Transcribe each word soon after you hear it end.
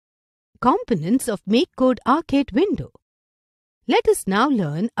Components of MakeCode Arcade window. Let us now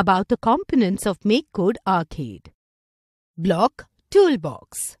learn about the components of MakeCode Arcade. Block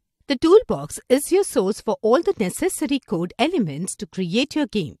Toolbox. The toolbox is your source for all the necessary code elements to create your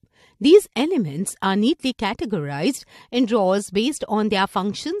game. These elements are neatly categorized in drawers based on their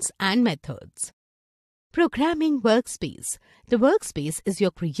functions and methods. Programming Workspace. The workspace is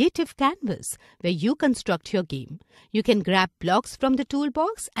your creative canvas where you construct your game. You can grab blocks from the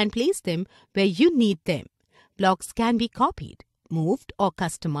toolbox and place them where you need them. Blocks can be copied, moved or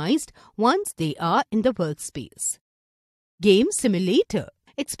customized once they are in the workspace. Game Simulator.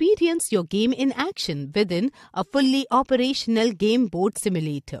 Experience your game in action within a fully operational game board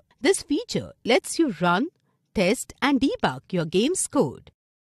simulator. This feature lets you run, test and debug your game's code.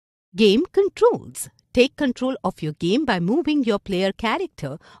 Game Controls. Take control of your game by moving your player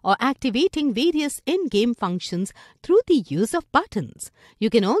character or activating various in-game functions through the use of buttons. You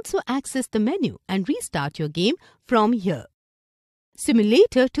can also access the menu and restart your game from here.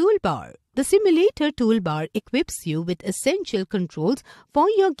 Simulator Toolbar. The Simulator Toolbar equips you with essential controls for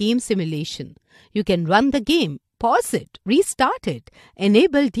your game simulation. You can run the game, pause it, restart it,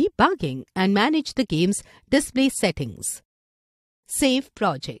 enable debugging and manage the game's display settings. Save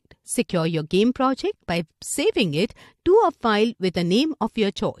Project. Secure your game project by saving it to a file with a name of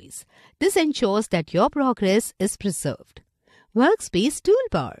your choice. This ensures that your progress is preserved. Workspace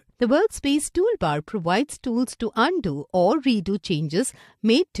Toolbar. The Workspace Toolbar provides tools to undo or redo changes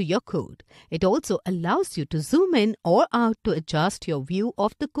made to your code. It also allows you to zoom in or out to adjust your view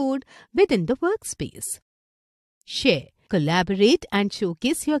of the code within the workspace. Share. Collaborate and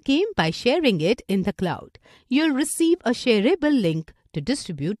showcase your game by sharing it in the cloud. You'll receive a shareable link to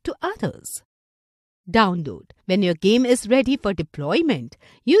distribute to others. Download. When your game is ready for deployment,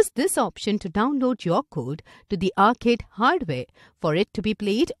 use this option to download your code to the arcade hardware for it to be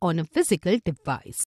played on a physical device.